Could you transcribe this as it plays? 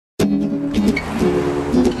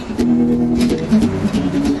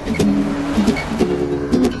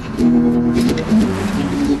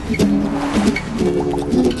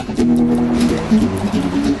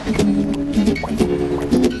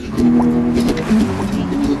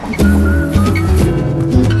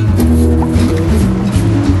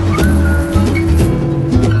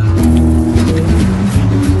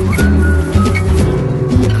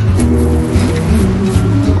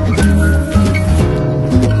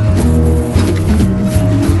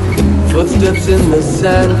Footsteps in the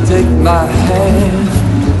sand, take my hand.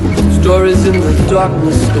 Stories in the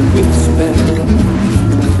darkness that we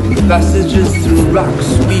span. Passages through rocks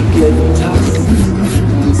we get tossed.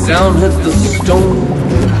 Sound hits the stone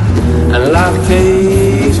and life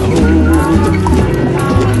takes hold.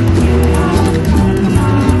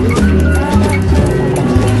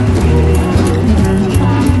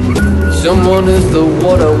 Someone is the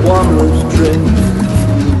water wanderers drink.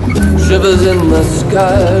 Shivers in the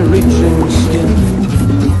sky, reaching skin.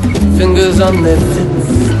 Fingers on their lips,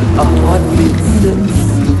 a heartbeat slips.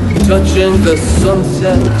 Touching the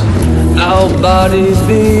sunset, our bodies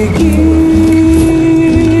begin.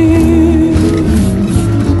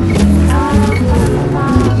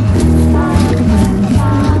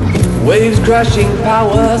 Waves crashing,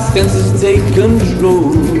 power senses take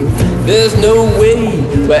control. There's no way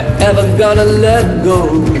we're ever gonna let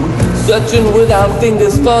go. Searching with our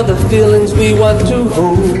fingers for the feelings we want to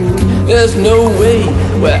hold. There's no way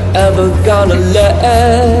we're ever gonna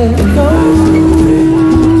let go.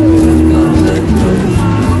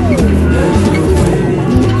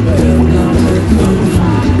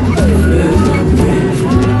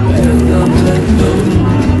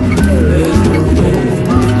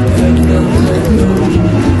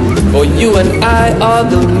 For you and I are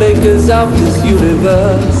the makers of this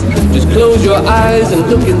universe. Just close your eyes and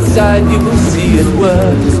look inside, you will see it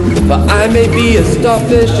works. For I may be a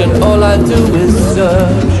starfish and all I do is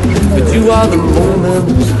search, but you are the moment,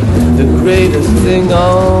 the greatest thing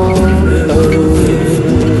on earth.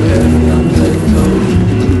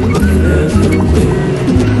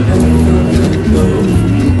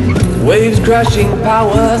 Waves crashing,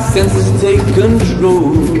 power senses take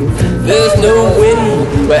control. There's no way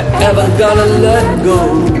we're ever gonna let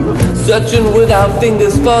go. Searching with our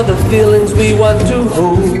fingers for the feelings we want to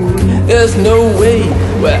hold. There's no way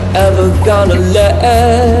we're ever gonna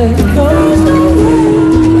let go.